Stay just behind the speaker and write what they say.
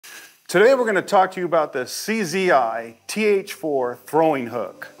Today we're going to talk to you about the CZI TH4 throwing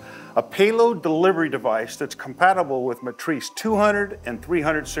hook, a payload delivery device that's compatible with Matrice 200 and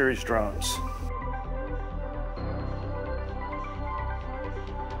 300 series drones.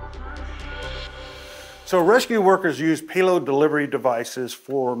 So rescue workers use payload delivery devices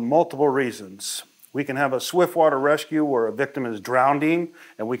for multiple reasons. We can have a swiftwater rescue where a victim is drowning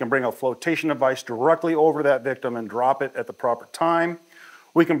and we can bring a flotation device directly over that victim and drop it at the proper time.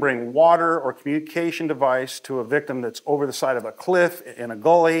 We can bring water or communication device to a victim that's over the side of a cliff in a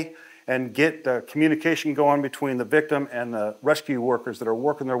gully and get the communication going between the victim and the rescue workers that are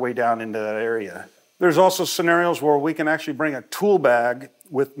working their way down into that area. There's also scenarios where we can actually bring a tool bag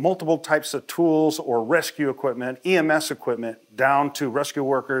with multiple types of tools or rescue equipment, EMS equipment, down to rescue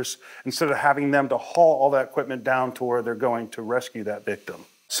workers instead of having them to haul all that equipment down to where they're going to rescue that victim.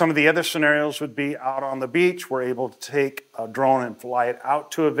 Some of the other scenarios would be out on the beach. We're able to take a drone and fly it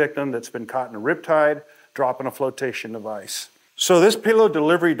out to a victim that's been caught in a riptide, dropping a flotation device. So this payload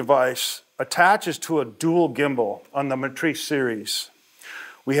delivery device attaches to a dual gimbal on the Matrice series.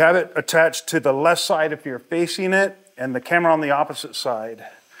 We have it attached to the left side if you're facing it and the camera on the opposite side.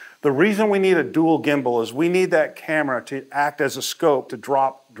 The reason we need a dual gimbal is we need that camera to act as a scope to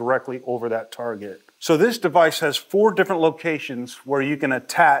drop directly over that target. So this device has 4 different locations where you can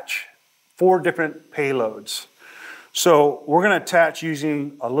attach 4 different payloads. So we're going to attach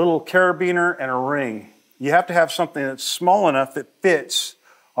using a little carabiner and a ring. You have to have something that's small enough that fits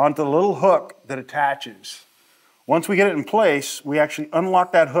onto the little hook that attaches. Once we get it in place, we actually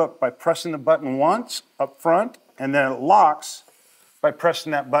unlock that hook by pressing the button once up front, and then it locks by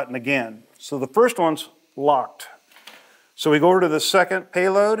pressing that button again. So the first one's locked. So we go over to the second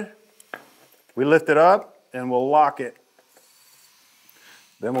payload, we lift it up, and we'll lock it.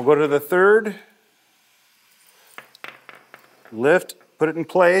 Then we'll go to the third, lift, put it in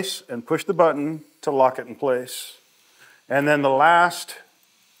place, and push the button to lock it in place. And then the last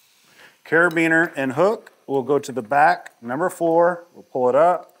carabiner and hook, we'll go to the back, number 4, we'll pull it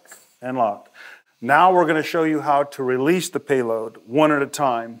up and lock. Now we're going to show you how to release the payload one at a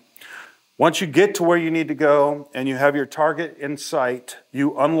time. Once you get to where you need to go and you have your target in sight,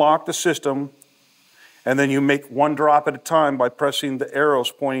 you unlock the system and then you make one drop at a time by pressing the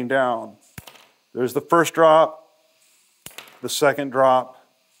arrows pointing down. There's the first drop, the second drop,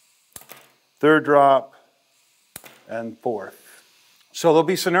 third drop, and fourth. So there'll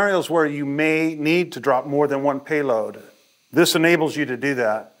be scenarios where you may need to drop more than one payload. This enables you to do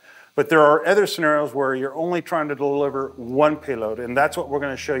that. But there are other scenarios where you're only trying to deliver one payload, and that's what we're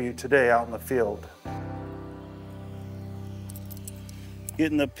going to show you today out in the field.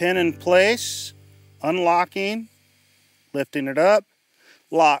 Getting the pin in place, unlocking, lifting it up,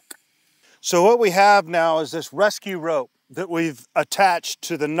 lock. So what we have now is this rescue rope that we've attached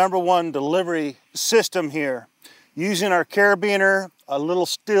to the number 1 delivery system here. Using our carabiner, a little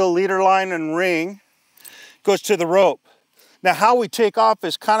steel leader line and ring goes to the rope. Now how we take off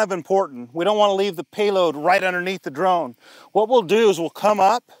is kind of important. We don't want to leave the payload right underneath the drone. What we'll do is we'll come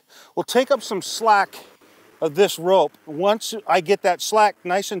up, we'll take up some slack of this rope. Once I get that slack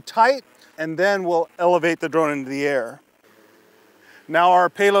nice and tight, and then we'll elevate the drone into the air. Now our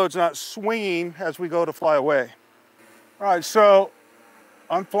payload's not swinging as we go to fly away. All right, so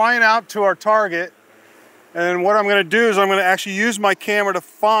I'm flying out to our target, and what I'm going to do is I'm going to actually use my camera to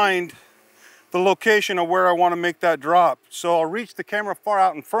find the location of where I want to make that drop. So I'll reach the camera far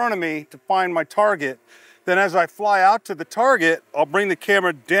out in front of me to find my target. Then as I fly out to the target, I'll bring the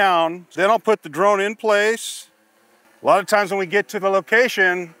camera down. Then I'll put the drone in place. A lot of times when we get to the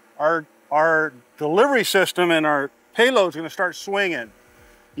location, our delivery system and our payload's going to start swinging.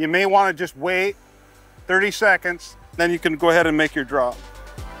 You may want to just wait 30 seconds, then you can go ahead and make your drop.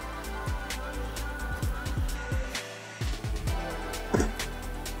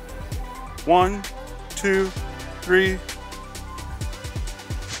 One, 2, 3.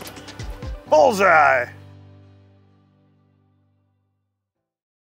 Bullseye!